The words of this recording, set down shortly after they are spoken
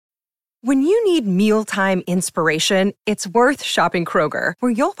When you need mealtime inspiration, it's worth shopping Kroger,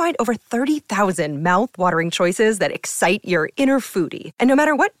 where you'll find over 30,000 mouth-watering choices that excite your inner foodie. And no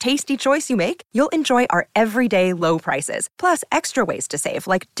matter what tasty choice you make, you'll enjoy our everyday low prices, plus extra ways to save,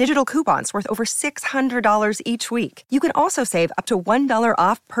 like digital coupons worth over $600 each week. You can also save up to $1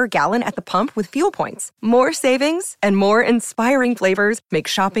 off per gallon at the pump with fuel points. More savings and more inspiring flavors make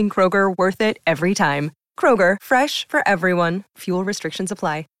shopping Kroger worth it every time. Kroger, fresh for everyone. Fuel restrictions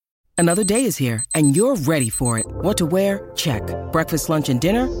apply. Another day is here, and you're ready for it. What to wear? Check. Breakfast, lunch, and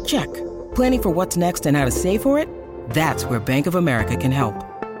dinner? Check. Planning for what's next and how to save for it? That's where Bank of America can help.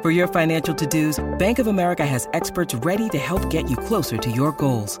 For your financial to-dos, Bank of America has experts ready to help get you closer to your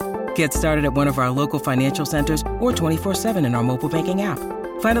goals. Get started at one of our local financial centers or 24/7 in our mobile banking app.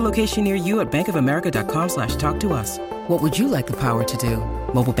 Find a location near you at bankofamerica.com/talktous. What would you like the power to do?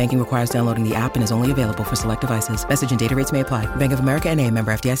 Mobile banking requires downloading the app and is only available for select devices. Message and data rates may apply. Bank of America N.A.,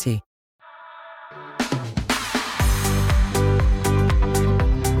 member FDIC.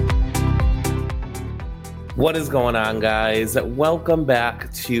 What is going on, guys? Welcome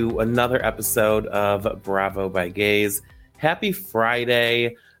back to another episode of Bravo by Gays. Happy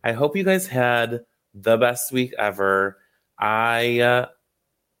Friday. I hope you guys had the best week ever. I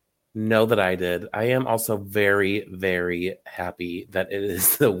know that I did. I am also very, very happy that it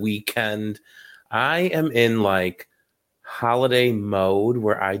is the weekend. I am in like holiday mode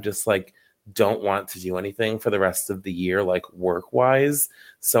where I just like don't want to do anything for the rest of the year, like work-wise.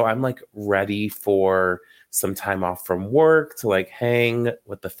 So I'm like ready for some time off from work to like hang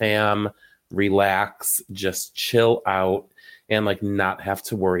with the fam, relax, just chill out and like not have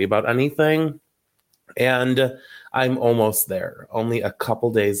to worry about anything. And I'm almost there. Only a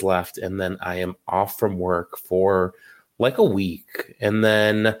couple days left, and then I am off from work for like a week, and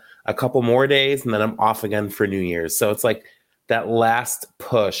then a couple more days, and then I'm off again for New Year's. So it's like that last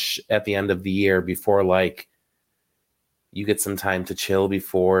push at the end of the year before like you get some time to chill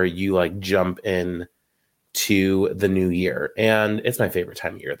before you like jump in to the new year. And it's my favorite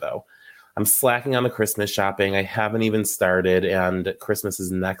time of year, though. I'm slacking on the Christmas shopping. I haven't even started, and Christmas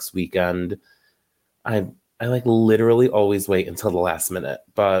is next weekend. I like literally always wait until the last minute,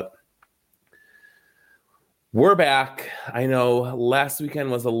 but we're back. I know last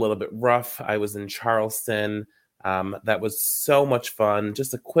weekend was a little bit rough. I was in Charleston. That was so much fun.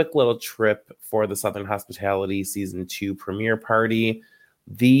 Just a quick little trip for the Southern Hospitality Season 2 premiere party.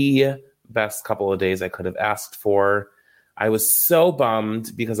 The best couple of days I could have asked for. I was so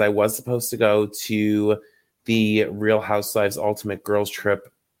bummed because I was supposed to go to the Real Housewives Ultimate Girls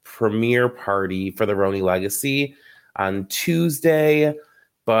Trip premiere party for the Roni Legacy on Tuesday,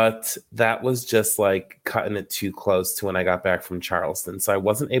 but that was just like cutting it too close to when I got back from Charleston. So I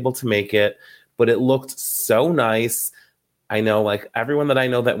wasn't able to make it, but it looked so nice. I know like everyone that I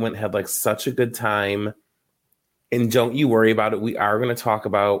know that went had like such a good time. And don't you worry about it. We are going to talk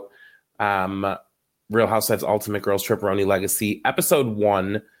about Real Housewives Ultimate Girls Trip Roni Legacy episode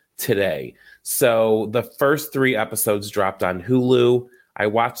 1 today. So the first 3 episodes dropped on Hulu. I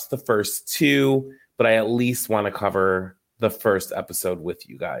watched the first 2, but I at least want to cover the first episode with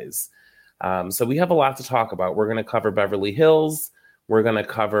you guys. So we have a lot to talk about. We're going to cover Beverly Hills. We're going to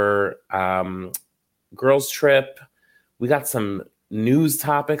cover Girls Trip. We got some news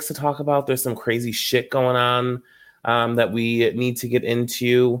topics to talk about. There's some crazy shit going on that we need to get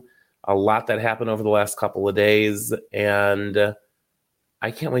into. A lot that happened over the last couple of days. And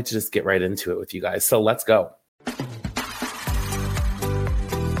I can't wait to just get right into it with you guys. So let's go.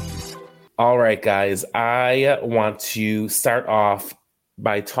 All right, guys, I want to start off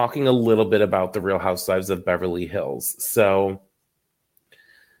by talking a little bit about the Real Housewives of Beverly Hills. So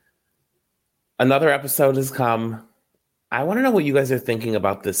another episode has come. I want to know what you guys are thinking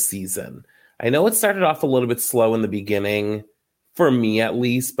about this season. I know it started off a little bit slow in the beginning, for me at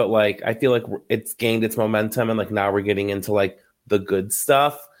least, but like I feel like it's gained its momentum and like now we're getting into like the good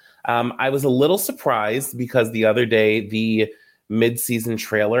stuff. I was a little surprised because the other day the mid-season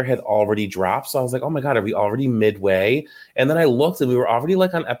trailer had already dropped. So I was like, oh my God, are we already midway? And then I looked and we were already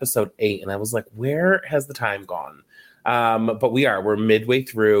like on episode 8 and I was like, where has the time gone? But we're midway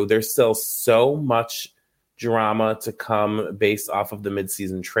through. There's still so much drama to come based off of the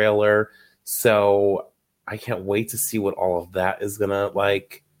mid-season trailer. So I can't wait to see what all of that is gonna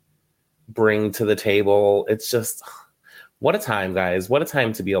like bring to the table. It's just, what a time, guys. What a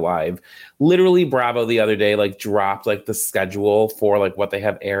time to be alive. Literally Bravo the other day like dropped like the schedule for like what they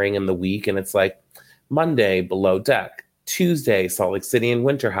have airing in the week. And it's like Monday, Below Deck. Tuesday, Salt Lake City and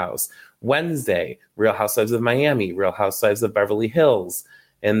Winter House. Wednesday, Real Housewives of Miami, Real Housewives of Beverly Hills.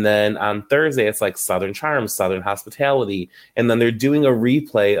 And then on Thursday, it's like Southern Charm, Southern Hospitality. And then they're doing a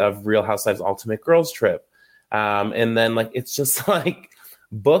replay of Real Housewives Ultimate Girls Trip. And then like, it's just like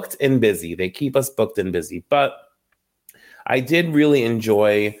booked and busy. They keep us booked and busy. But I did really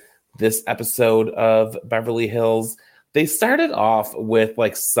enjoy this episode of Beverly Hills. They started off with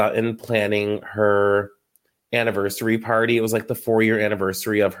like Sutton planning her anniversary party. It was like the 4-year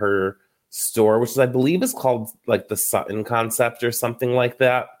anniversary of her store, which I believe is called like the Sutton Concept or something like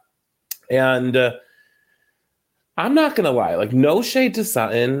that. And I'm not going to lie, like no shade to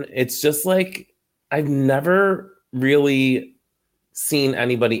Sutton. It's just like I've never really seen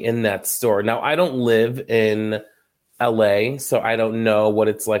anybody in that store. Now, I don't live in LA, so I don't know what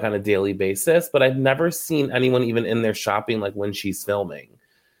it's like on a daily basis, but I've never seen anyone even in there shopping like when she's filming.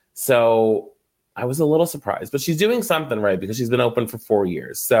 So I was a little surprised, but she's doing something right because she's been open for 4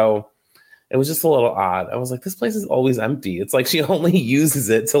 years. So it was just a little odd. I was like, this place is always empty. It's like she only uses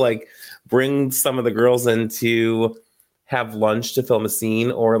it to like bring some of the girls in to have lunch to film a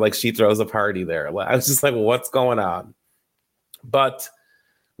scene, or like she throws a party there. I was just like, well, what's going on? But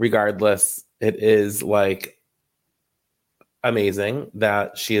regardless, it is like amazing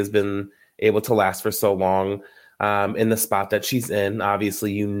that she has been able to last for so long in the spot that she's in.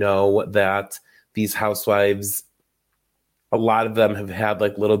 Obviously, you know that these housewives, a lot of them have had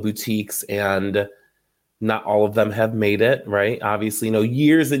like little boutiques and not all of them have made it, right? Obviously, you know,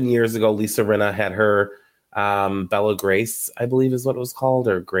 years and years ago, Lisa Rinna had her Bella Grace, I believe is what it was called,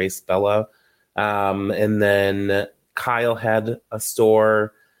 or Grace Bella. And then Kyle had a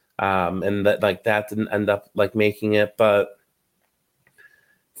store and that like that didn't end up like making it, but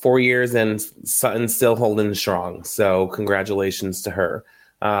 4 years and Sutton's still holding strong. So congratulations to her.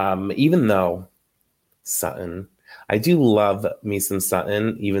 Even though Sutton, I do love me some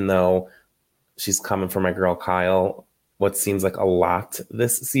Sutton, even though she's coming for my girl Kyle, what seems like a lot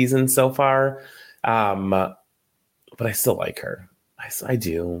this season so far. But I still like her. I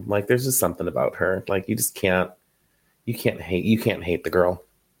do. Like, there's just something about her. Like, you can't hate the girl.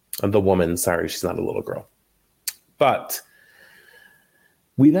 The woman, sorry, she's not a little girl. But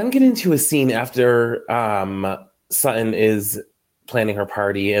we then get into a scene after Sutton is planning her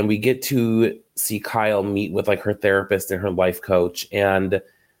party, and we get to see Kyle meet with like her therapist and her life coach. And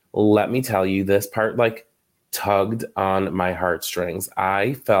let me tell you, this part like tugged on my heartstrings.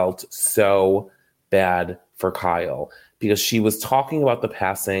 I felt so bad for Kyle because she was talking about the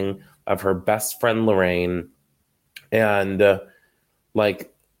passing of her best friend Lorraine and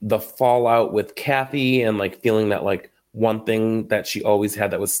like the fallout with Kathy, and like feeling that like one thing that she always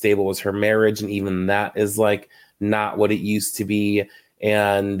had that was stable was her marriage, and even that is like not what it used to be.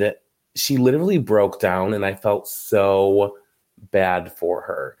 And she literally broke down, and I felt so bad for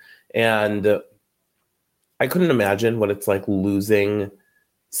her. And I couldn't imagine what it's like losing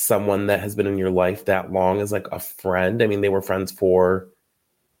someone that has been in your life that long as like a friend. I mean, they were friends for,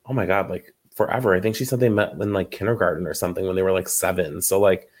 oh my God, like forever. I think she said they met in like kindergarten or something when they were like 7. So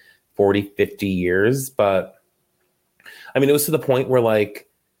like 40, 50 years. But I mean, it was to the point where like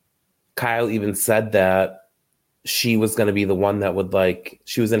Kyle even said that she was going to be the one that would like,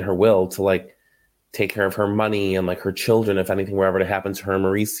 she was in her will to like take care of her money and like her children if anything were ever to happen to her and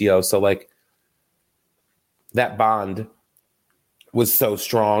Mauricio. So like that bond was so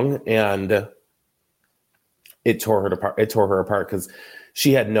strong, and it tore her apart. It tore her apart because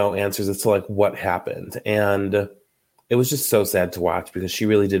she had no answers as to like what happened. And it was just so sad to watch because she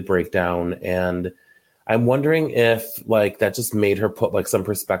really did break down. And I'm wondering if like that just made her put like some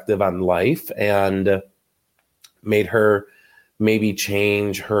perspective on life and made her maybe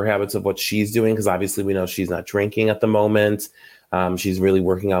change her habits of what she's doing. Because obviously we know she's not drinking at the moment. She's really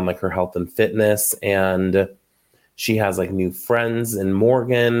working on like her health and fitness, and she has like new friends in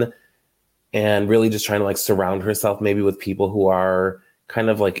Morgan, and really just trying to like surround herself maybe with people who are kind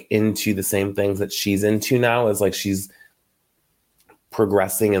of like into the same things that she's into now, as like she's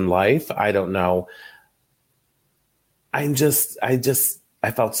progressing in life. I don't know. I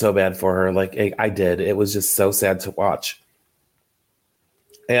felt so bad for her. Like I did. It was just so sad to watch.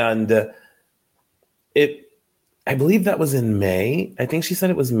 And I believe that was in May. I think she said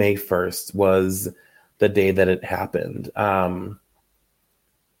it was May 1st was the day that it happened.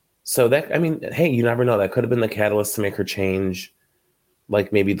 So that, I mean, hey, you never know. That could have been the catalyst to make her change,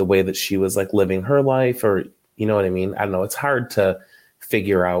 like maybe the way that she was like living her life, or, you know what I mean? I don't know. It's hard to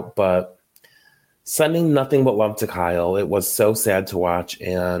figure out, but sending nothing but love to Kyle. It was so sad to watch.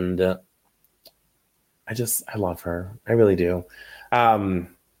 And I love her. I really do.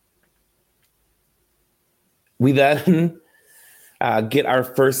 We then get our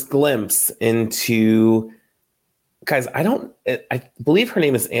first glimpse into guys, I believe her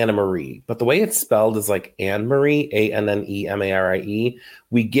name is Anna Marie, but the way it's spelled is like Anne Marie, Annemare.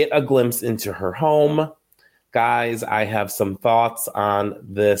 We get a glimpse into her home. Guys, I have some thoughts on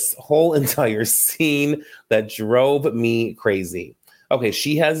this whole entire scene that drove me crazy. Okay,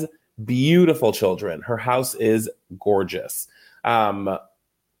 she has beautiful children. Her house is gorgeous.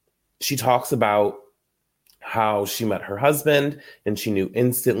 She talks about how she met her husband and she knew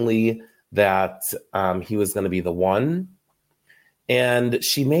instantly that he was going to be the one. And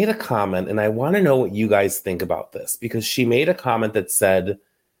she made a comment, and I want to know what you guys think about this, because she made a comment that said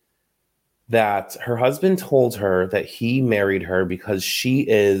that her husband told her that he married her because she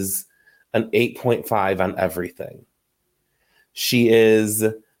is an 8.5 on everything. She is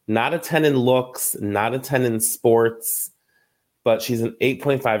not a 10 in looks, not a 10 in sports, but she's an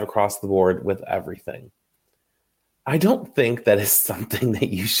 8.5 across the board with everything. I don't think that is something that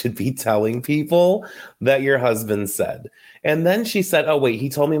you should be telling people that your husband said. And then she said, oh, wait, he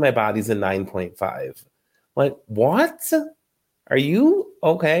told me my body's a 9.5. Like, what? Are you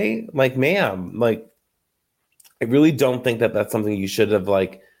okay? Like, ma'am, like, I really don't think that that's something you should have,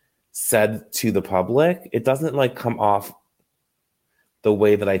 like, said to the public. It doesn't, like, come off the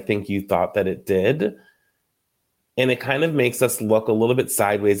way that I think you thought that it did. And it kind of makes us look a little bit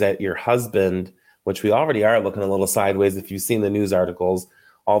sideways at your husband, which we already are looking a little sideways if you've seen the news articles,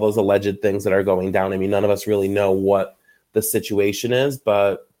 all those alleged things that are going down. I mean, none of us really know what the situation is,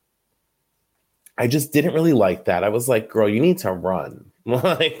 but I just didn't really like that. I was like, girl, you need to run.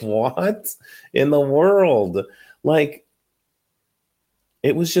 Like, what in the world? Like,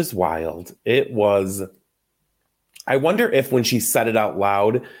 it was just wild. It was, I wonder if when she said it out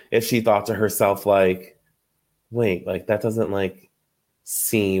loud, if she thought to herself, like, wait, like, that doesn't, like,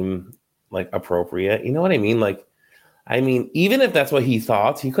 seem like appropriate. You know what I mean? Like, I mean, even if that's what he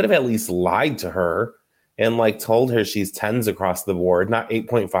thought, he could have at least lied to her and like told her she's 10s across the board, not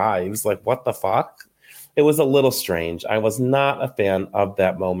 8.5s. Like, what the fuck? It was a little strange. I was not a fan of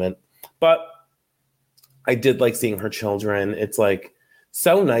that moment, but I did like seeing her children. It's like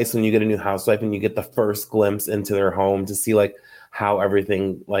so nice when you get a new housewife and you get the first glimpse into their home to see like how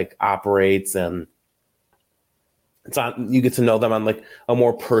everything like operates, and it's on, you get to know them on like a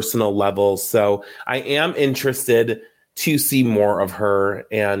more personal level. So I am interested to see more of her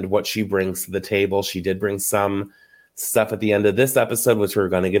and what she brings to the table. She did bring some stuff at the end of this episode, which we're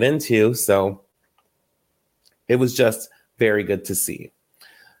going to get into. So it was just very good to see.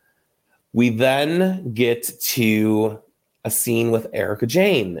 We then get to a scene with Erica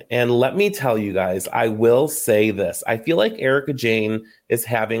Jane. And let me tell you guys, I will say this. I feel like Erica Jane is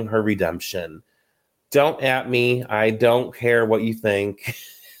having her redemption. Don't at me. I don't care what you think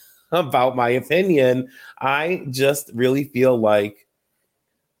about my opinion. I just really feel like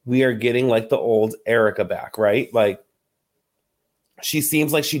we are getting like the old Erica back, right? Like, she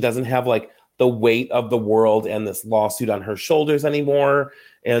seems like she doesn't have like the weight of the world and this lawsuit on her shoulders anymore.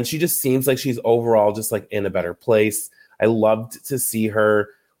 And she just seems like she's overall just like in a better place. I loved to see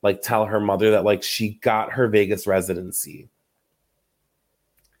her like tell her mother that like she got her Vegas residency.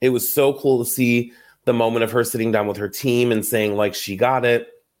 It was so cool to see the moment of her sitting down with her team and saying like she got it.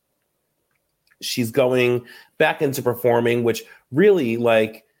 She's going back into performing, which really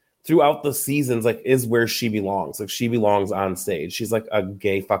like throughout the seasons like is where she belongs. Like, she belongs on stage. She's like a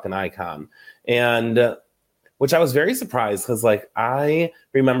gay fucking icon. And which I was very surprised, because like I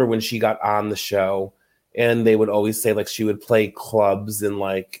remember when she got on the show and they would always say like she would play clubs in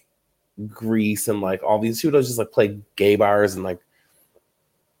like Greece and like all these, she would always just like play gay bars and like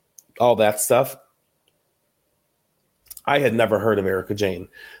all that stuff. I had never heard of Erica Jane,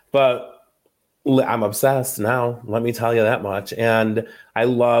 but I'm obsessed now. Let me tell you that much. And I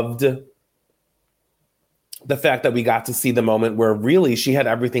loved the fact that we got to see the moment where really she had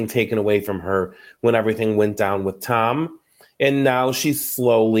everything taken away from her when everything went down with Tom. And now she's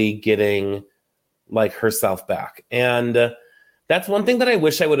slowly getting like herself back. And that's one thing that I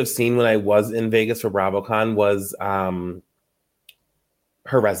wish I would have seen when I was in Vegas for BravoCon was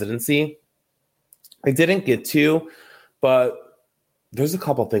her residency. I didn't get to, but there's a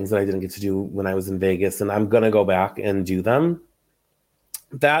couple things that I didn't get to do when I was in Vegas, and I'm going to go back and do them.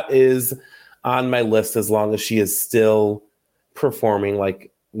 That is on my list as long as she is still performing,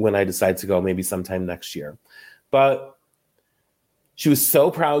 like when I decide to go, maybe sometime next year. But she was so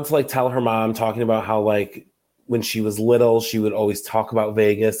proud to like tell her mom, talking about how like when she was little, she would always talk about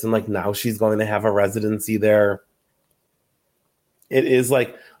Vegas, and like now she's going to have a residency there. It is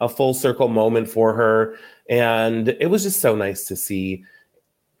like a full circle moment for her. And it was just so nice to see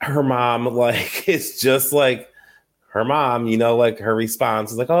her mom. Like, it's just like her mom, you know, like her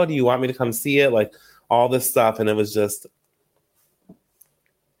response is like, oh, do you want me to come see it? Like, all this stuff. And it was just,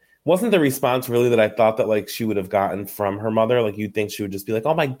 wasn't the response really that I thought that like she would have gotten from her mother. Like you'd think she would just be like,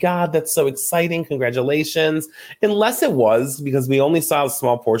 oh my God, that's so exciting. Congratulations. Unless it was, because we only saw a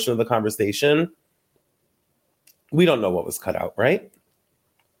small portion of the conversation. We don't know what was cut out, right?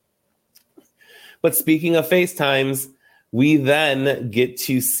 But speaking of FaceTimes, we then get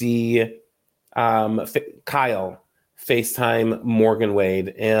to see Kyle FaceTime Morgan Wade,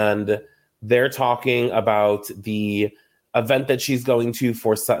 and they're talking about the event that she's going to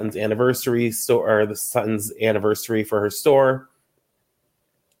for Sutton's anniversary, or the Sutton's anniversary for her store.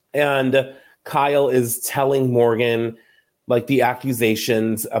 And Kyle is telling Morgan like the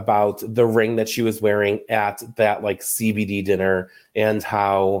accusations about the ring that she was wearing at that like CBD dinner, and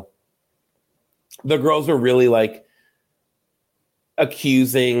how the girls were really like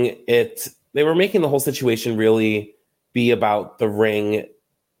accusing it. They were making the whole situation really be about the ring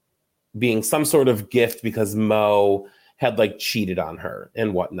being some sort of gift because Mo had like cheated on her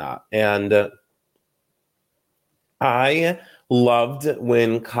and whatnot. And I loved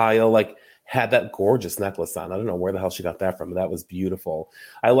when Kyle like had that gorgeous necklace on. I don't know where the hell she got that from, but that was beautiful.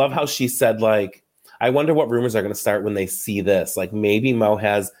 I love how she said like, I wonder what rumors are going to start when they see this. Like maybe Mo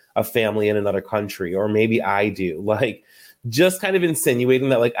has a family in another country, or maybe I do. Like just kind of insinuating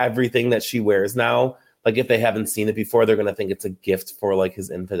that like everything that she wears now, like if they haven't seen it before, they're going to think it's a gift for like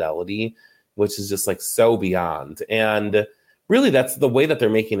his infidelity, which is just like so beyond. And really that's the way that they're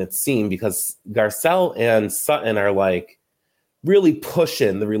making it seem, because Garcelle and Sutton are like really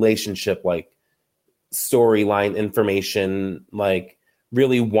pushing the relationship, like storyline information, like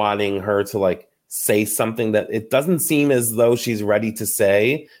really wanting her to like say something that it doesn't seem as though she's ready to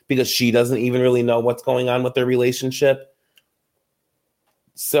say, because she doesn't even really know what's going on with their relationship.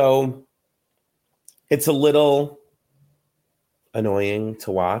 So it's a little annoying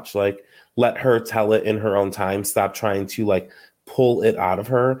to watch. Like, let her tell it in her own time. Stop trying to like pull it out of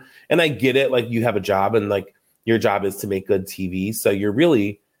her. And I get it. Like you have a job, and like your job is to make good TV. So you're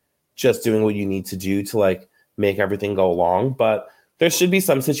really just doing what you need to do to like make everything go along. But there should be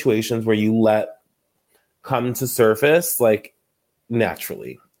some situations where you let come to surface like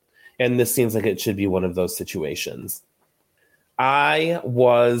naturally. And this seems like it should be one of those situations. I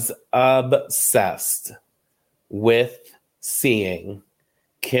was obsessed with seeing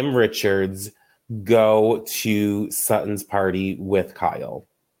Kim Richards go to Sutton's party with Kyle.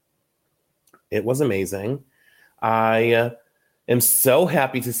 It was amazing. I am so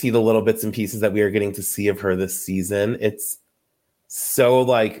happy to see the little bits and pieces that we are getting to see of her this season. It's so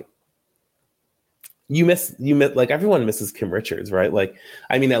like, you miss like everyone misses Kim Richards, right? Like,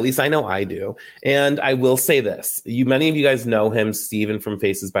 I mean, at least I know I do. And I will say this, many of you guys know him, Steven from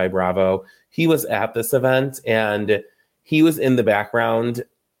Faces by Bravo. He was at this event and he was in the background,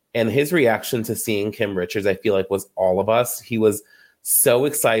 and his reaction to seeing Kim Richards, I feel like, was all of us. He was so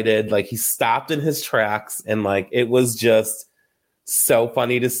excited. Like he stopped in his tracks, and like, it was just so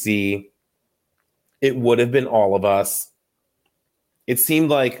funny to see. It would have been all of us. It seemed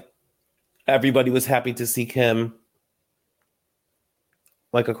like everybody was happy to see Kim,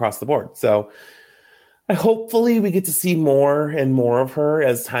 like across the board. So hopefully we get to see more and more of her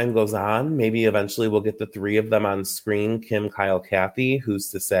as time goes on. Maybe eventually we'll get the three of them on screen, Kim, Kyle, Kathy, who's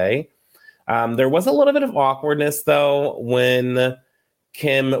to say. There was a little bit of awkwardness though when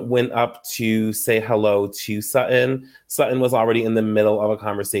Kim went up to say hello to Sutton. Sutton was already in the middle of a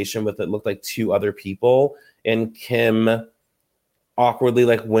conversation with, it looked like, two other people, and Kim awkwardly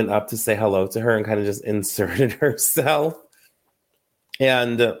like went up to say hello to her and kind of just inserted herself.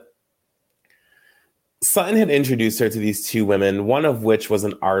 And Sutton had introduced her to these two women, one of which was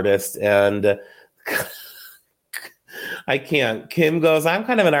an artist, and I can't. Kim goes, I'm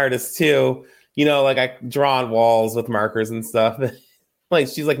kind of an artist too. You know, like I draw on walls with markers and stuff. Like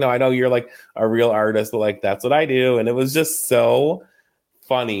she's like, no, I know you're like a real artist, but like that's what I do. And it was just so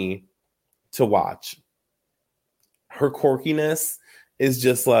funny to watch. Her quirkiness is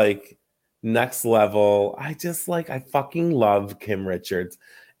just like next level. I fucking love Kim Richards.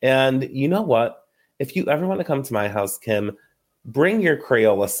 And you know what? If you ever want to come to my house, Kim, bring your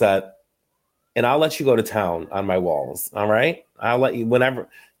Crayola set and I'll let you go to town on my walls. All right? I'll let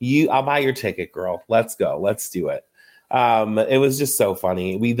you, I'll buy your ticket, girl. Let's go. Let's do it. It was just so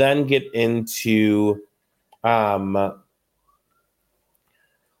funny. We then get into the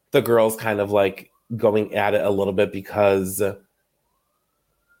girls kind of like going at it a little bit, because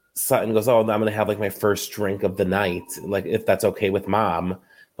Sutton goes, oh, I'm going to have like my first drink of the night, like if that's okay with mom,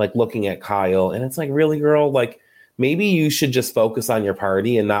 like looking at Kyle. And it's like, really, girl? Like maybe you should just focus on your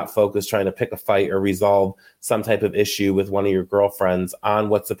party and not focus trying to pick a fight or resolve some type of issue with one of your girlfriends on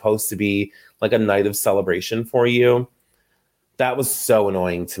what's supposed to be like a night of celebration for you. That was so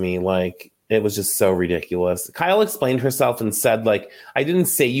annoying to me. Like, it was just so ridiculous. Kyle explained herself and said, like, I didn't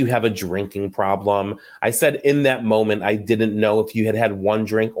say you have a drinking problem. I said in that moment, I didn't know if you had had one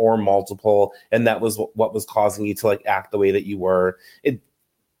drink or multiple, and that was what was causing you to like act the way that you were.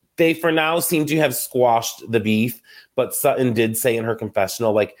 They for now seem to have squashed the beef, but Sutton did say in her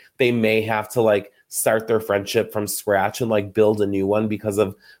confessional, like, they may have to like start their friendship from scratch and like build a new one because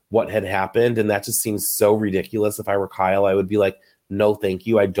of what had happened. And that just seems so ridiculous. If I were Kyle, I would be like, no, thank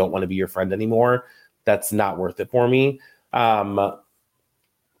you. I don't want to be your friend anymore. That's not worth it for me. Like,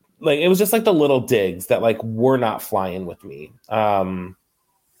 it was just like the little digs that like were not flying with me.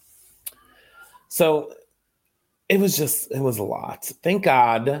 So it was a lot. Thank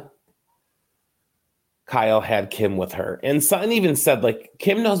God Kyle had Kim with her. And Sutton even said, like,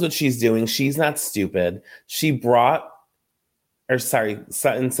 Kim knows what she's doing. She's not stupid. Sutton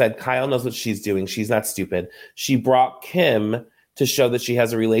said, Kyle knows what she's doing. She's not stupid. She brought Kim to show that she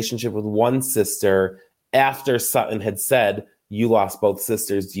has a relationship with one sister after Sutton had said, you lost both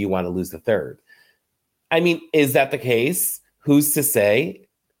sisters. Do you want to lose the third? I mean, is that the case? Who's to say?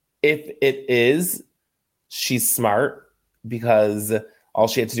 If it is, she's smart, because all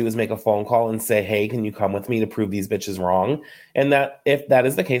she had to do was make a phone call and say, hey, can you come with me to prove these bitches wrong? And that if that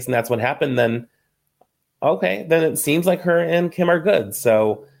is the case and that's what happened, then okay, then it seems like her and Kim are good.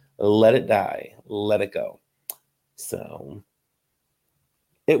 So let it die. Let it go. So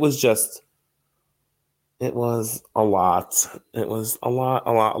it was a lot. It was a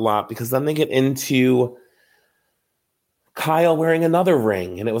lot. Because then they get into Kyle wearing another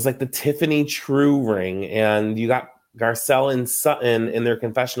ring. And it was like the Tiffany True ring. And you got Garcelle and Sutton in their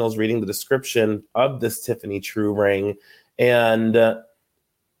confessionals reading the description of this Tiffany True ring. And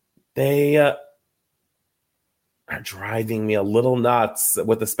they are driving me a little nuts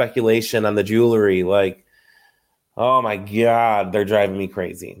with the speculation on the jewelry. Like, oh my God, they're driving me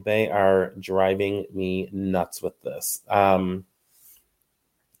crazy. They are driving me nuts with this.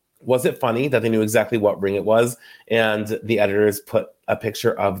 Was it funny that they knew exactly what ring it was, and the editors put a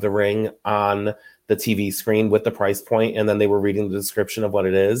picture of the ring on the TV screen with the price point, and then they were reading the description of what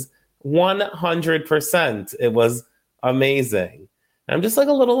it is? 100%. It was amazing. I'm just like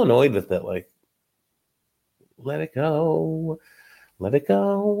a little annoyed with it. Like, let it go. Let it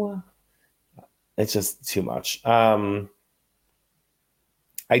go. It's just too much. I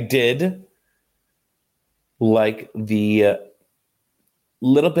did like the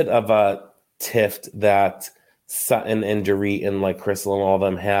little bit of a tiff that Sutton and Dorit and like Crystal and all of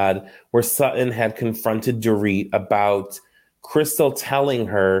them had, where Sutton had confronted Dorit about Crystal telling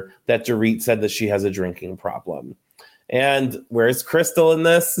her that Dorit said that she has a drinking problem. And where's Crystal in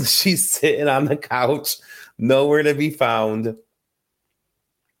this? She's sitting on the couch, nowhere to be found.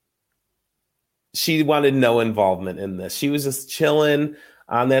 She wanted no involvement in this. She was just chilling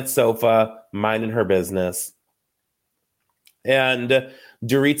on that sofa, minding her business. And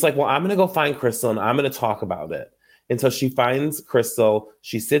Dorit's like, well, I'm going to go find Crystal and I'm going to talk about it. And so she finds Crystal.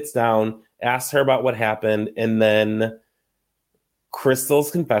 She sits down, asks her about what happened. And then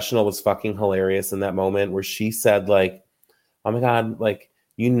Crystal's confessional was fucking hilarious in that moment, where she said, like, oh my God, like,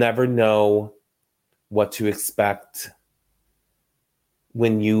 you never know what to expect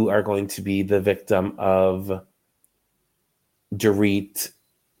when you are going to be the victim of Dorit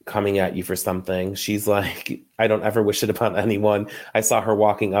coming at you for something. She's like, I don't ever wish it upon anyone. I saw her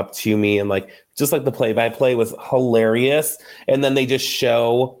walking up to me, and like, just like the play-by-play was hilarious. And then they just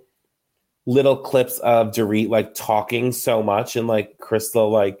show little clips of Dorit like talking so much, and like Crystal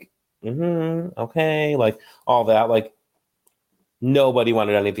like, okay, like all that. Like, nobody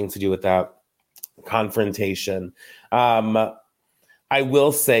wanted anything to do with that confrontation. I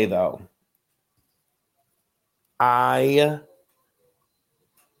will say though, I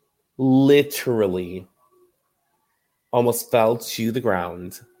literally almost fell to the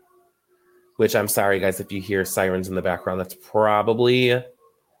ground, which I'm sorry, guys, if you hear sirens in the background, that's probably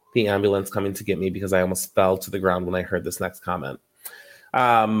the ambulance coming to get me, because I almost fell to the ground when I heard this next comment.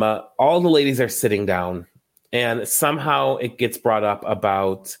 All the ladies are sitting down, and somehow it gets brought up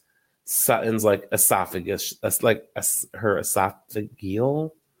about Sutton's like esophagus, her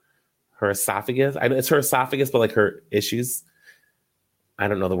esophageal, her esophagus. It's her esophagus, but like her issues. I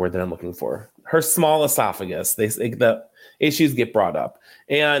don't know the word that I'm looking for. Her small esophagus. The issues get brought up,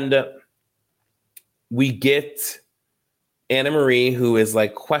 and we get Anna Marie, who is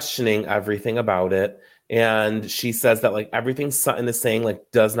like questioning everything about it, and she says that like everything Sutton is saying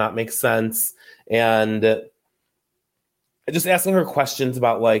like does not make sense, and just asking her questions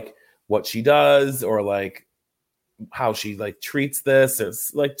about like what she does or like how she like treats this or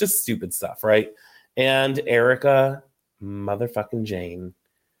like just stupid stuff, right? And Erica motherfucking Jane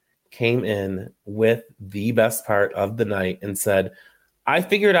came in with the best part of the night and said, I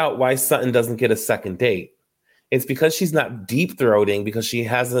figured out why Sutton doesn't get a second date. It's because she's not deep throating because she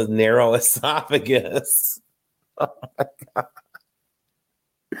has a narrow esophagus. Oh my God.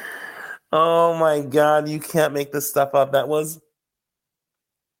 Oh my God. You can't make this stuff up. That was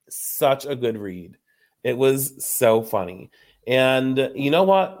such a good read. It was so funny. And you know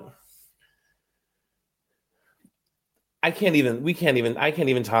what? I can't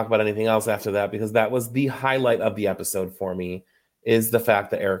even talk about anything else after that because that was the highlight of the episode for me is the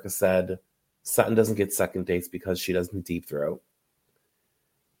fact that Erica said Sutton doesn't get second dates because she doesn't deep throat.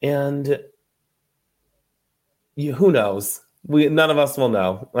 And who knows? None of us will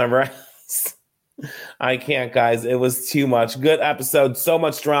know. Remember? I can't, guys. It was too much. Good episode. So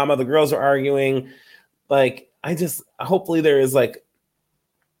much drama. The girls are arguing. Like, hopefully there is like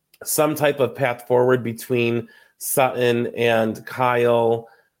some type of path forward between Sutton and Kyle.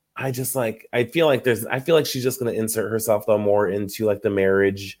 I feel like she's just going to insert herself though more into like the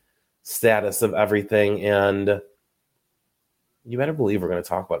marriage status of everything. And you better believe we're going to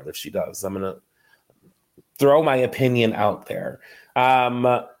talk about it if she does. I'm going to throw my opinion out there.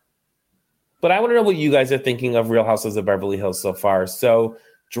 But I want to know what you guys are thinking of Real Housewives of Beverly Hills so far. So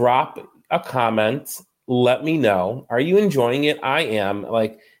drop a comment. Let me know. Are you enjoying it? I am.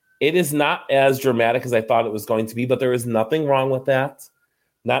 Like, it is not as dramatic as I thought it was going to be, but there is nothing wrong with that.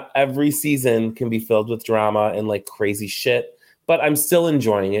 Not every season can be filled with drama and like crazy shit, but I'm still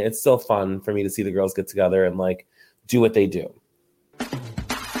enjoying it. It's still fun for me to see the girls get together and like do what they do.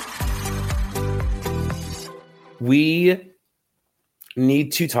 We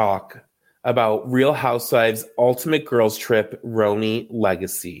need to talk about Real Housewives Ultimate Girls Trip Roni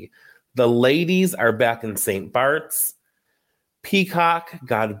Legacy. The ladies are back in St. Bart's. Peacock,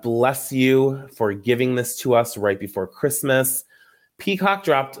 God bless you for giving this to us right before Christmas. Peacock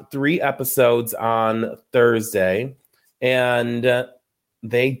dropped 3 episodes on Thursday, and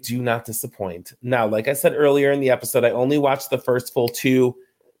they do not disappoint. Now, like I said earlier in the episode, I only watched the first full 2.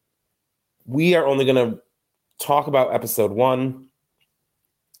 We are only going to talk about episode 1.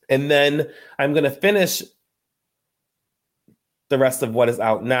 And then I'm going to finish the rest of what is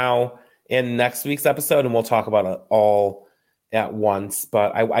out now in next week's episode, and we'll talk about it all at once.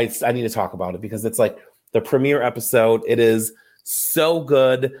 But I need to talk about it because it's like the premiere episode. It is so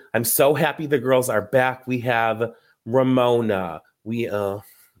good. I'm so happy the girls are back. We have Ramona. We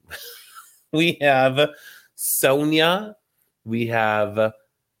have Sonia. We have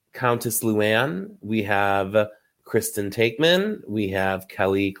Countess Luann. We have Kristen Takeman. We have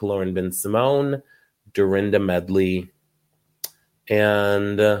Kelly Kaloran Ben Simone, Dorinda Medley,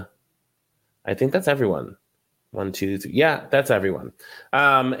 and I think that's everyone. 1, 2, 3. Yeah, that's everyone.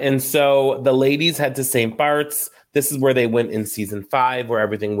 And so the ladies head to St. Bart's. This is where they went in season 5, where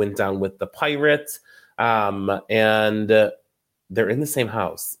everything went down with the pirates. And they're in the same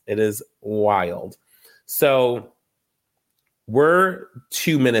house. It is wild. So we're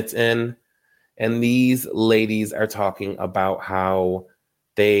 2 minutes in, and these ladies are talking about how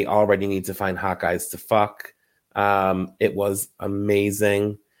they already need to find hot guys to fuck. It was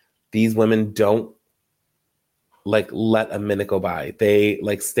amazing. These women don't like let a minute go by. They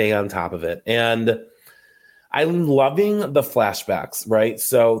like stay on top of it. And I'm loving the flashbacks, right?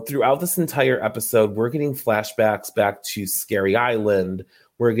 So throughout this entire episode, we're getting flashbacks back to Scary Island.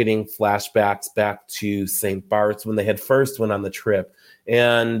 We're getting flashbacks back to St. Bart's when they had first went on the trip.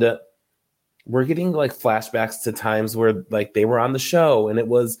 And we're getting like flashbacks to times where like they were on the show, and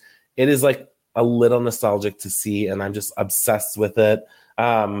it is like a little nostalgic to see, and I'm just obsessed with it.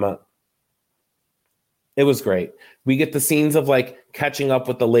 It was great. We get the scenes of like catching up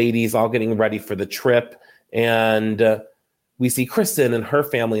with the ladies, all getting ready for the trip. And we see Kristen and her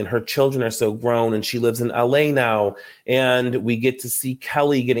family, and her children are so grown, and she lives in LA now. And we get to see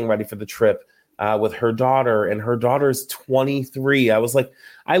Kelly getting ready for the trip with her daughter, and her daughter's 23. I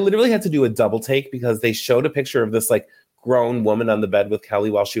literally had to do a double take because they showed a picture of this like grown woman on the bed with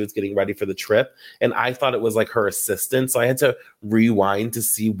Kelly while she was getting ready for the trip. And I thought it was like her assistant. So I had to rewind to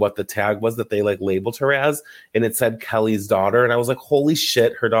see what the tag was that they like labeled her as. And it said Kelly's daughter. And I was like, holy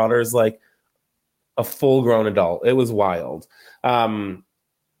shit, her daughter is like a full grown adult. It was wild. So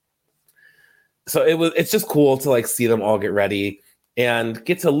it's just cool to like see them all get ready and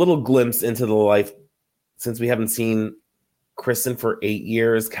get a little glimpse into the life, since we haven't seen Kristen for 8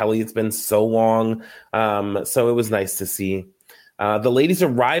 years. Kelly, it's been so long. So it was nice to see. The ladies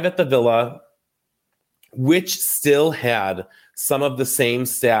arrive at the villa which still had some of the same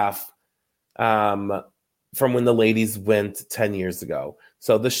staff from when the ladies went 10 years ago.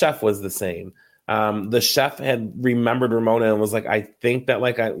 So the chef was the same. The chef had remembered Ramona and was like, I think that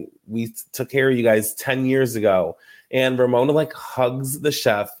we took care of you guys 10 years ago. And Ramona like hugs the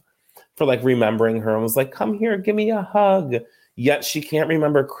chef for like remembering her and was like, come here, give me a hug. Yet she can't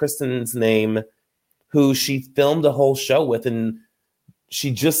remember Kristen's name, who she filmed a whole show with. And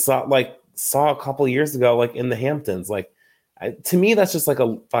she just saw a couple years ago, like in the Hamptons. Like, to me, that's just like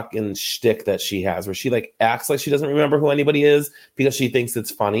a fucking shtick that she has, where she like acts like she doesn't remember who anybody is because she thinks it's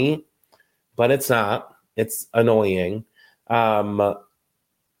funny, but it's not. It's annoying, and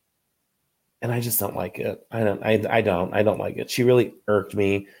I just don't like it. I don't like it. She really irked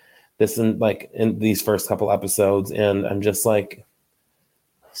me in these first couple episodes, and I'm just like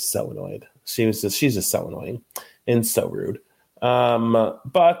so annoyed. She's just so annoying and so rude.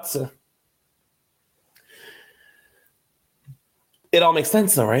 But it all makes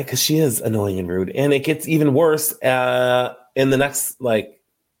sense though, right? Because she is annoying and rude. And it gets even worse in the next like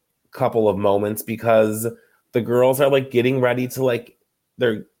couple of moments, because the girls are like getting ready to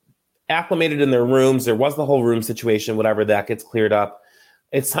they're acclimated in their rooms. There was the whole room situation, whatever, that gets cleared up.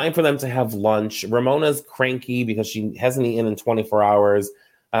 It's time for them to have lunch. Ramona's cranky because she hasn't eaten in 24 hours.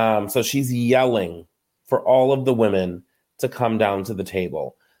 So she's yelling for all of the women to come down to the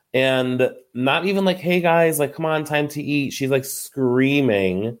table. And not even like, hey guys, like, come on, time to eat. She's like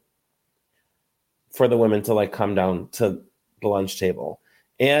screaming for the women to like come down to the lunch table.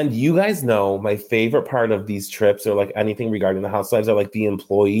 And you guys know my favorite part of these trips, or like anything regarding the housewives, are like the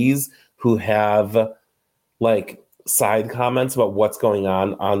employees who have like side comments about what's going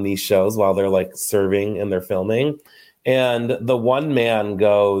on these shows while they're like serving and they're filming. And the one man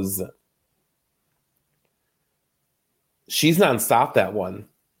goes, she's nonstop, that one,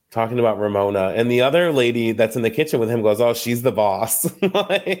 talking about Ramona. And the other lady that's in the kitchen with him goes, oh, she's the boss.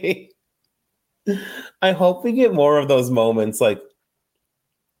 Like, I hope we get more of those moments, like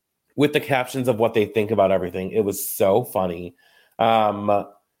with the captions of what they think about everything. It was so funny.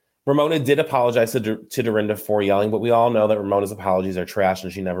 Ramona did apologize to Dorinda for yelling, but we all know that Ramona's apologies are trash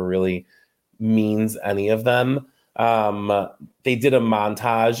and she never really means any of them. They did a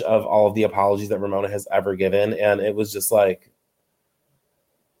montage of all of the apologies that Ramona has ever given, and it was just like,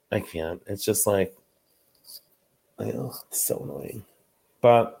 I can't. It's just like, it's so annoying.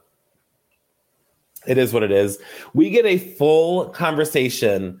 But it is what it is. We get a full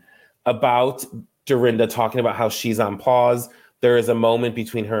conversation about Dorinda talking about how she's on pause. There is a moment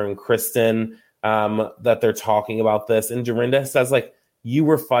between her and Kristen that they're talking about this. And Dorinda says, like, you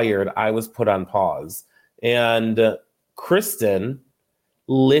were fired. I was put on pause. And Kristen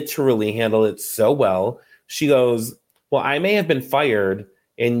literally handled it so well. She goes, well, I may have been fired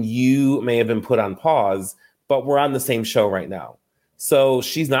and you may have been put on pause, but we're on the same show right now. So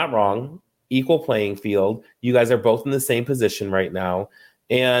she's not wrong. Equal playing field. You guys are both in the same position right now.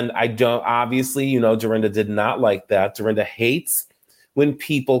 And obviously, Dorinda did not like that. Dorinda hates when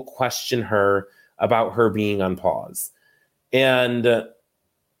people question her about her being on pause. And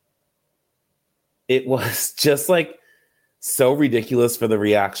it was just like so ridiculous for the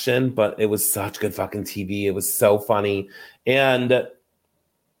reaction, but it was such good fucking TV. It was so funny. And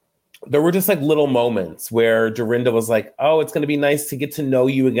there were just like little moments where Dorinda was like, oh, it's going to be nice to get to know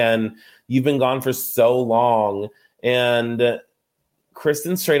you again. You've been gone for so long. And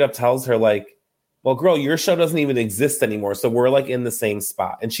Kristen straight up tells her, like, well, girl, your show doesn't even exist anymore. So we're like in the same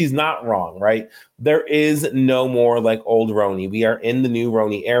spot. And she's not wrong, right? There is no more like old Roni. We are in the new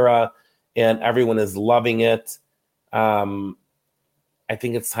Roni era and everyone is loving it. I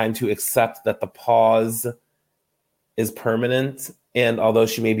think it's time to accept that the pause is permanent. And although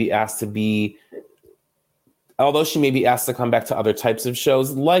she may be asked to come back to other types of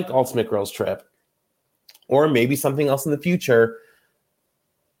shows like Ultimate Girls Trip, or maybe something else in the future,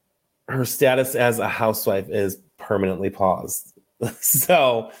 her status as a housewife is permanently paused.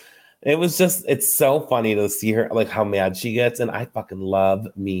 So it's so funny to see her, like how mad she gets. And I fucking love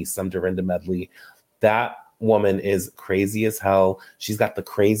me some Dorinda Medley. That woman is crazy as hell. She's got the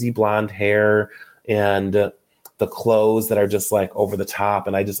crazy blonde hair and the clothes that are just like over the top.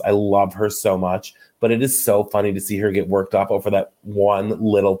 And I love her so much, but it is so funny to see her get worked up over that one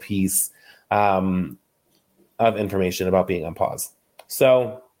little piece of information about being on pause.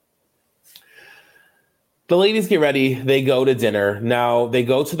 So the ladies get ready. They go to dinner. Now they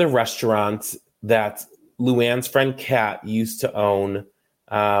go to the restaurant that Luann's friend Kat used to own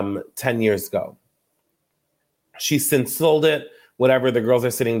 10 years ago. She's since sold it. Whatever. The girls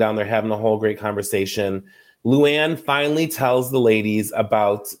are sitting down. They're having a whole great conversation. Luann finally tells the ladies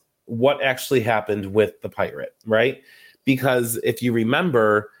about what actually happened with the pirate, right? Because if you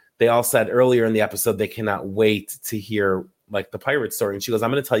remember, they all said earlier in the episode they cannot wait to hear like the pirate story. And she goes,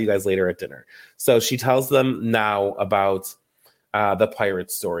 I'm going to tell you guys later at dinner. So she tells them now about the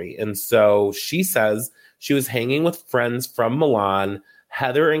pirate story. And so she says she was hanging with friends from Milan.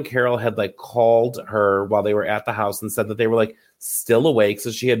 Heather and Carol had like called her while they were at the house and said that they were like still awake.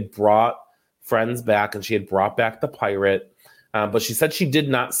 So she had brought friends back and she had brought back the pirate. But she said she did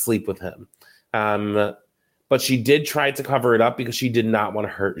not sleep with him. But she did try to cover it up because she did not want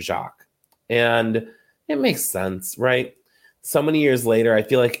to hurt Jacques. And it makes sense, right? So many years later, I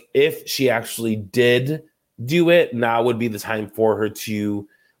feel like if she actually did do it, now would be the time for her to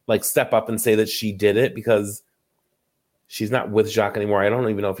like step up and say that she did it, because she's not with Jacques anymore. I don't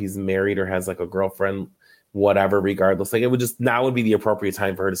even know if he's married or has like a girlfriend, whatever, regardless. Like, it would just, now would be the appropriate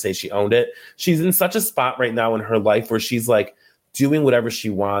time for her to say she owned it. She's in such a spot right now in her life where she's like doing whatever she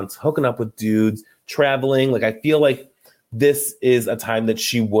wants, hooking up with dudes, traveling. Like, I feel like this is a time that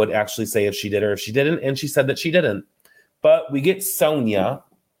she would actually say if she did or if she didn't. And she said that she didn't. But we get Sonia,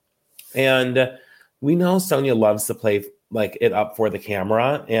 and we know Sonia loves to play like it up for the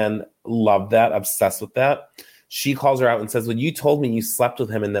camera and love that, obsessed with that. She calls her out and says, well, you told me you slept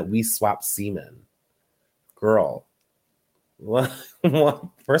with him and that we swapped semen. Girl.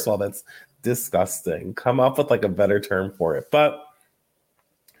 Well, first of all, that's disgusting. Come up with like a better term for it. But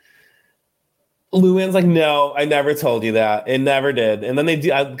Luann's like, no, I never told you that. It never did. And then they do.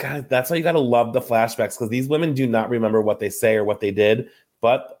 God, that's why you got to love the flashbacks, because these women do not remember what they say or what they did.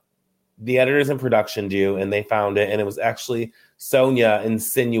 But the editors in production do, and they found it. And it was actually Sonia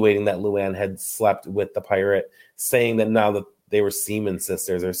insinuating that Luann had slept with the pirate, saying that now that they were semen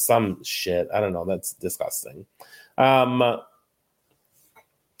sisters or some shit. I don't know. That's disgusting. I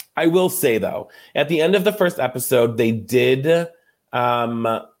will say, though, at the end of the first episode, they did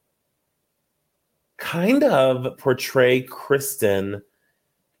kind of portray Kristen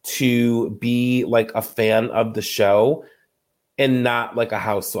to be like a fan of the show and not like a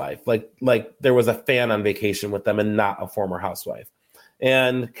housewife. Like there was a fan on vacation with them and not a former housewife.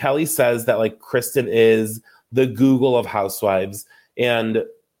 And Kelly says that like Kristen is the Google of housewives, and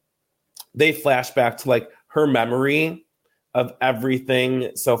they flash back to like her memory of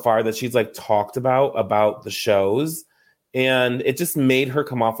everything so far that she's like talked about the shows, and it just made her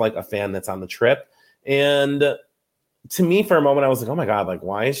come off like a fan that's on the trip. And to me, for a moment, I was like, oh my God, like,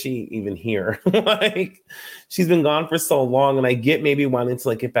 why is she even here? Like, she's been gone for so long, and I get maybe wanting to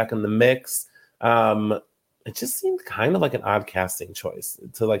like get back in the mix. It just seemed kind of like an odd casting choice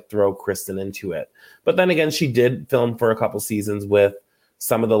to like throw Kristen into it. But then again, she did film for a couple seasons with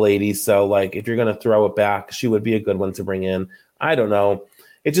some of the ladies. So like, if you're going to throw it back, she would be a good one to bring in. I don't know.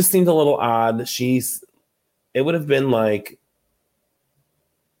 It just seemed a little odd. It would have been like,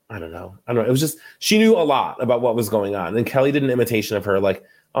 I don't know. It was just, she knew a lot about what was going on. And Kelly did an imitation of her, like,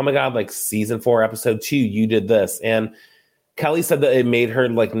 oh my God, like season 4, episode 2, you did this. And Kelly said that it made her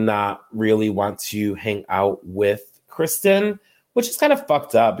like not really want to hang out with Kristen, which is kind of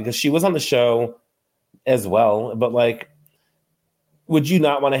fucked up because she was on the show as well. But like, would you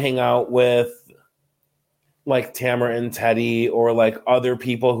not want to hang out with like Tamara and Teddy or like other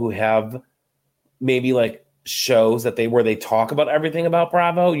people who have maybe like shows that where they talk about everything about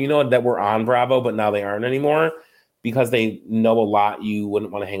Bravo, you know, that were on Bravo, but now they aren't anymore because they know a lot? You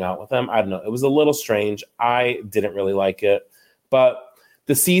wouldn't want to hang out with them. I don't know. It was a little strange. I didn't really like it, but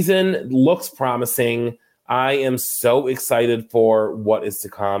the season looks promising. I am so excited for what is to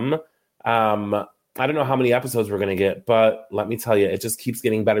come. I don't know how many episodes we're going to get, but let me tell you, it just keeps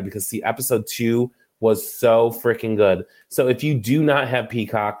getting better because see, episode 2 was so freaking good. So if you do not have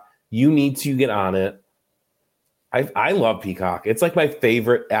Peacock, you need to get on it. I love Peacock. It's like my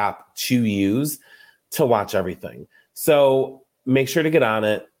favorite app to use to watch everything. So make sure to get on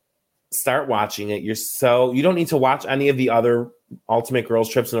it. Start watching it. You don't need to watch any of the other Ultimate Girls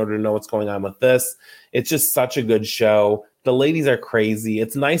Trips in order to know what's going on with this. It's just such a good show. The ladies are crazy.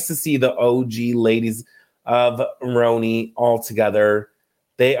 It's nice to see the OG ladies of Roni all together.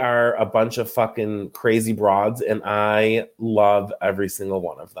 They are a bunch of fucking crazy broads, and I love every single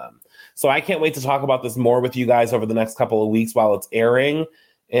one of them. So I can't wait to talk about this more with you guys over the next couple of weeks while it's airing.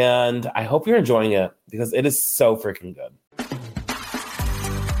 And I hope you're enjoying it because it is so freaking good.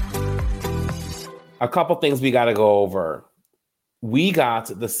 A couple things we got to go over. We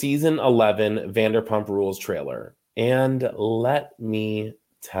got the season 11 Vanderpump Rules trailer. And let me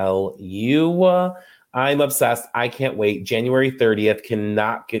tell you, I'm obsessed. I can't wait. January 30th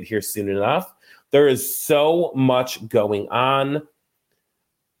cannot get here soon enough. There is so much going on.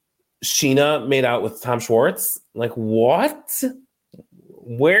 Sheena made out with Tom Schwartz. Like, what?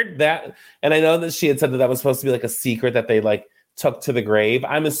 where'd that, and I know that she had said that that was supposed to be like a secret that they like took to the grave.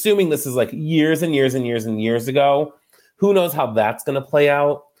 I'm assuming this is like years and years and years and years ago. Who knows how that's going to play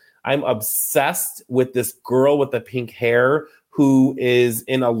out? I'm obsessed with this girl with the pink hair who is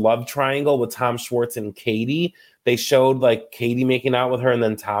in a love triangle with Tom Schwartz and Katie. They showed like Katie making out with her and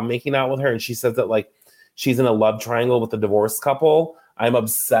then Tom making out with her. And she says that like she's in a love triangle with a divorced couple. I'm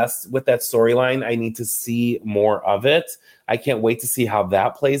obsessed with that storyline. I need to see more of it. I can't wait to see how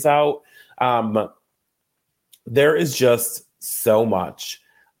that plays out. There is just so much.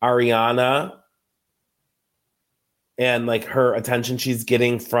 Ariana and like her attention she's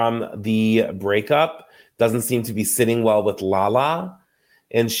getting from the breakup doesn't seem to be sitting well with Lala.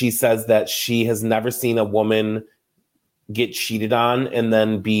 And she says that she has never seen a woman get cheated on and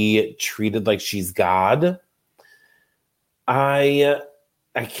then be treated like she's God. I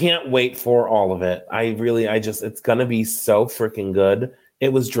can't wait for all of it. It's going to be so freaking good.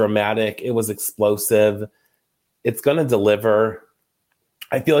 It was dramatic. It was explosive. It's going to deliver.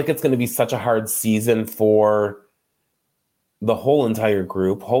 I feel like it's going to be such a hard season for the whole entire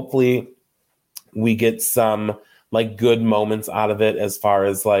group. Hopefully we get some like good moments out of it as far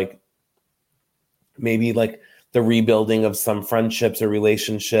as like maybe like the rebuilding of some friendships or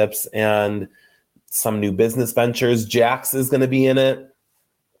relationships and some new business ventures. Jax is going to be in it.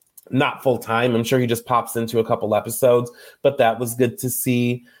 Not full time. I'm sure he just pops into a couple episodes, but that was good to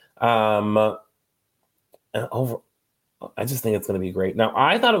see. I just think it's going to be great. Now,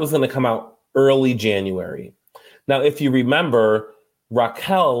 I thought it was going to come out early January. Now, if you remember,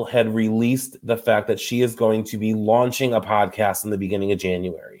 Raquel had released the fact that she is going to be launching a podcast in the beginning of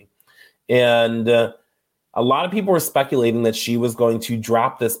January. And a lot of people were speculating that she was going to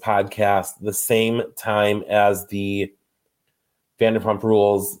drop this podcast the same time as the Vanderpump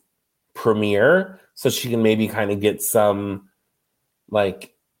Rules premiere, so she can maybe kind of get some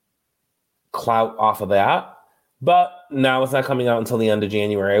like clout off of that. But now it's not coming out until the end of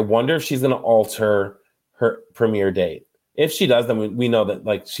January. I wonder if she's going to alter her premiere date. If she does, then we know that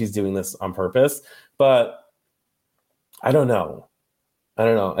like she's doing this on purpose. But I don't know.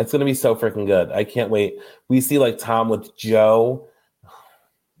 It's going to be so freaking good. I can't wait. We see like Tom with Joe,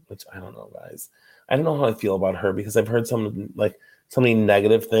 which I don't know, guys. I don't know how I feel about her because I've heard some like so many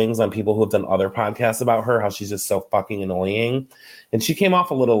negative things on people who have done other podcasts about her, how she's just so fucking annoying. And she came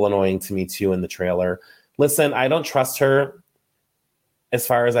off a little annoying to me too in the trailer. Listen, I don't trust her as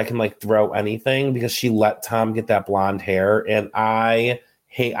far as I can like throw anything because she let Tom get that blonde hair. And I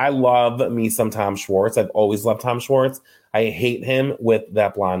love me some Tom Schwartz. I've always loved Tom Schwartz. I hate him with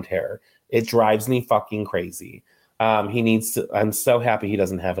that blonde hair. It drives me fucking crazy. He needs to, I'm so happy he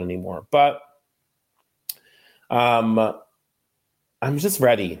doesn't have it anymore. But I'm just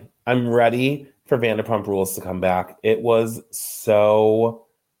ready. I'm ready for Vanderpump Rules to come back. It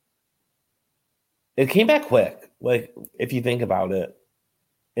came back quick. Like, if you think about it,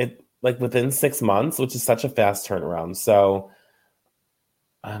 like within 6 months, which is such a fast turnaround. So,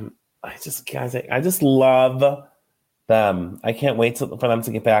 I just love them. I can't wait for them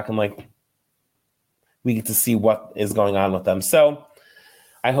to get back and like, we get to see what is going on with them. So,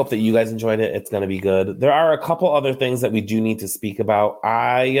 I hope that you guys enjoyed it. It's going to be good. There are a couple other things that we do need to speak about.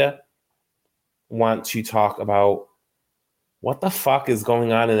 I want to talk about what the fuck is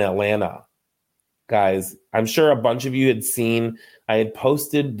going on in Atlanta. Guys, I'm sure a bunch of you had seen, I had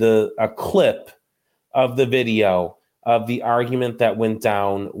posted a clip of the video of the argument that went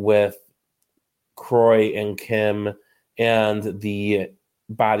down with Croy and Kim and the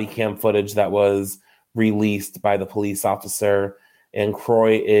body cam footage that was released by the police officer. And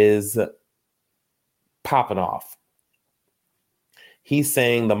Croy is popping off. He's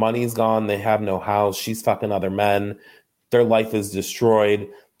saying the money's gone. They have no house. She's fucking other men. Their life is destroyed.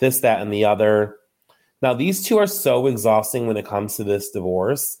 This, that, and the other. Now, these two are so exhausting when it comes to this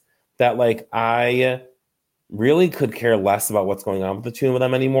divorce that, like, I really could care less about what's going on with the two of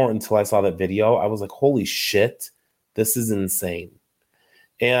them anymore until I saw that video. I was like, holy shit, this is insane.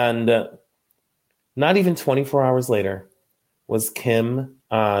 And not even 24 hours later, was Kim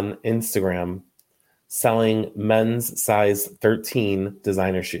on Instagram selling men's size 13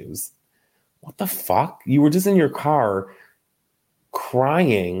 designer shoes. What the fuck? You were just in your car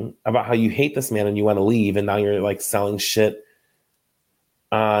crying about how you hate this man and you want to leave, and now you're like selling shit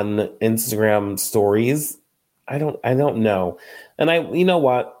on Instagram stories. I don't know. And you know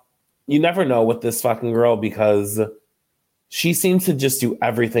what? You never know with this fucking girl because she seems to just do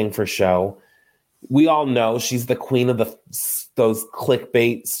everything for show. We all know she's the queen of those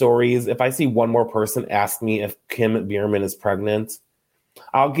clickbait stories. If I see one more person ask me if Kim Bierman is pregnant,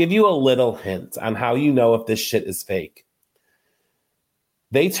 I'll give you a little hint on how you know if this shit is fake.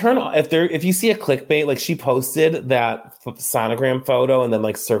 They turn if you see a clickbait, like she posted that sonogram photo and then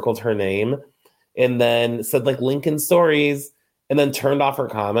like circled her name and then said like Lincoln stories and then turned off her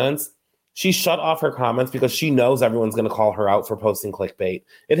comments. She shut off her comments because she knows everyone's going to call her out for posting clickbait.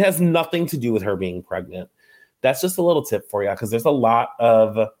 It has nothing to do with her being pregnant. That's just a little tip for you, because there's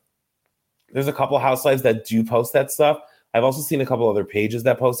a couple of housewives that do post that stuff. I've also seen a couple other pages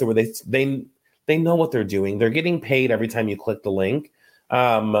that post it where they know what they're doing. They're getting paid every time you click the link.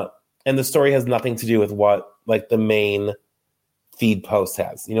 And the story has nothing to do with what like the main feed post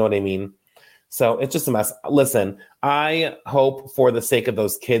has. You know what I mean? So it's just a mess. Listen, I hope for the sake of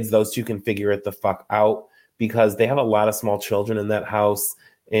those kids, those two can figure it the fuck out, because they have a lot of small children in that house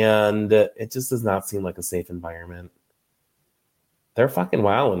and it just does not seem like a safe environment. They're fucking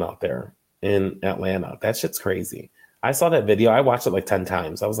wilding out there in Atlanta. That shit's crazy. I saw that video. I watched it like 10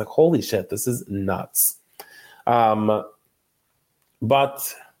 times. I was like, holy shit, this is nuts. But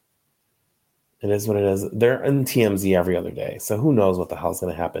it is what it is. They're in TMZ every other day. So who knows what the hell's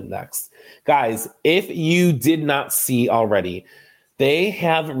going to happen next. Guys, if you did not see already, they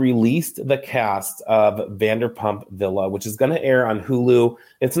have released the cast of Vanderpump Villa, which is going to air on Hulu.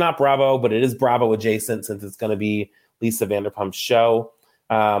 It's not Bravo, but it is Bravo adjacent since it's going to be Lisa Vanderpump's show.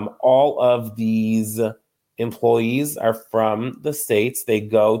 All of these employees are from the States. They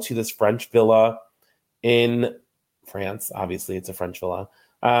go to this French villa in France. Obviously, it's a French villa.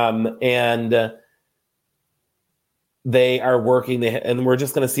 And they are working, and we're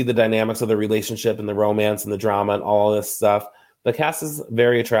just going to see the dynamics of the relationship and the romance and the drama and all this stuff. The cast is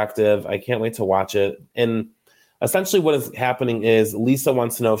very attractive. I can't wait to watch it. And essentially what is happening is Lisa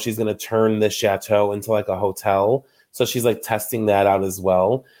wants to know if she's going to turn this chateau into like a hotel. So she's like testing that out as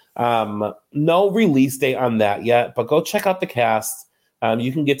well. No release date on that yet, but go check out the cast.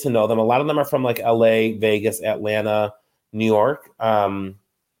 You can get to know them. A lot of them are from like LA, Vegas, Atlanta, New York. I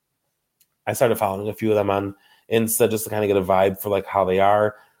started following a few of them on Insta just to kind of get a vibe for like how they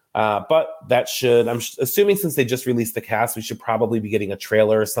are. But that I'm assuming since they just released the cast, we should probably be getting a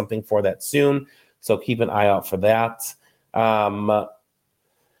trailer or something for that soon. So keep an eye out for that.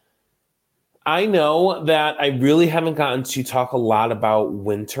 I know that I really haven't gotten to talk a lot about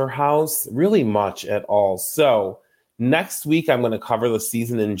Winter House, really much at all. So next week, I'm going to cover the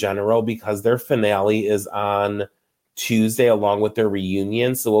season in general because their finale is on Tuesday along with their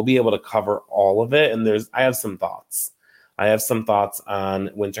reunion. So we'll be able to cover all of it. And I have some thoughts. I have some thoughts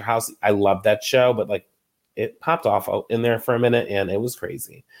on Winter House. I love that show, but like it popped off in there for a minute and it was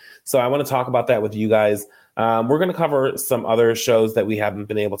crazy. So I want to talk about that with you guys. We're going to cover some other shows that we haven't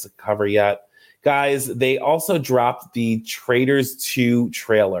been able to cover yet. Guys, they also dropped the Traitors 2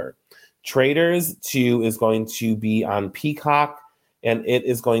 trailer. Traitors 2 is going to be on Peacock, and it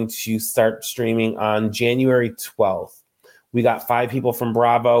is going to start streaming on January 12th. We got 5 people from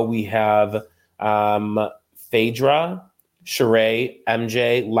Bravo. We have Phaedra, Sheree,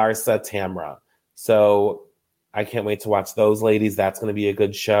 MJ, Larsa, Tamra. So I can't wait to watch those ladies. That's going to be a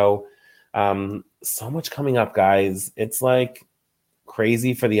good show. So much coming up, guys. It's like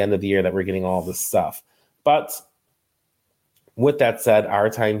crazy for the end of the year that we're getting all this stuff. But with that said, our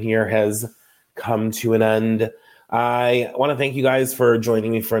time here has come to an end. I want to thank you guys for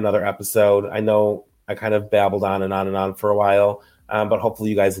joining me for another episode. I know I kind of babbled on and on and on for a while, but hopefully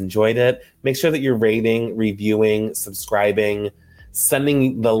you guys enjoyed it. Make sure that you're rating, reviewing, subscribing,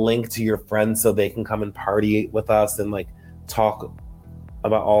 sending the link to your friends so they can come and party with us and like talk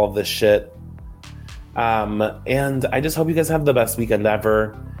about all of this shit. And I just hope you guys have the best weekend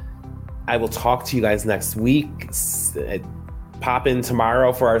ever. I will talk to you guys next week. Pop in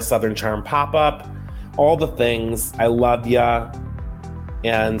tomorrow for our Southern Charm pop-up. All the things. I love ya.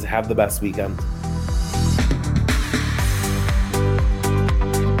 And have the best weekend.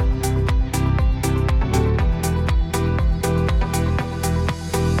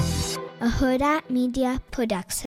 A Huda Media Production.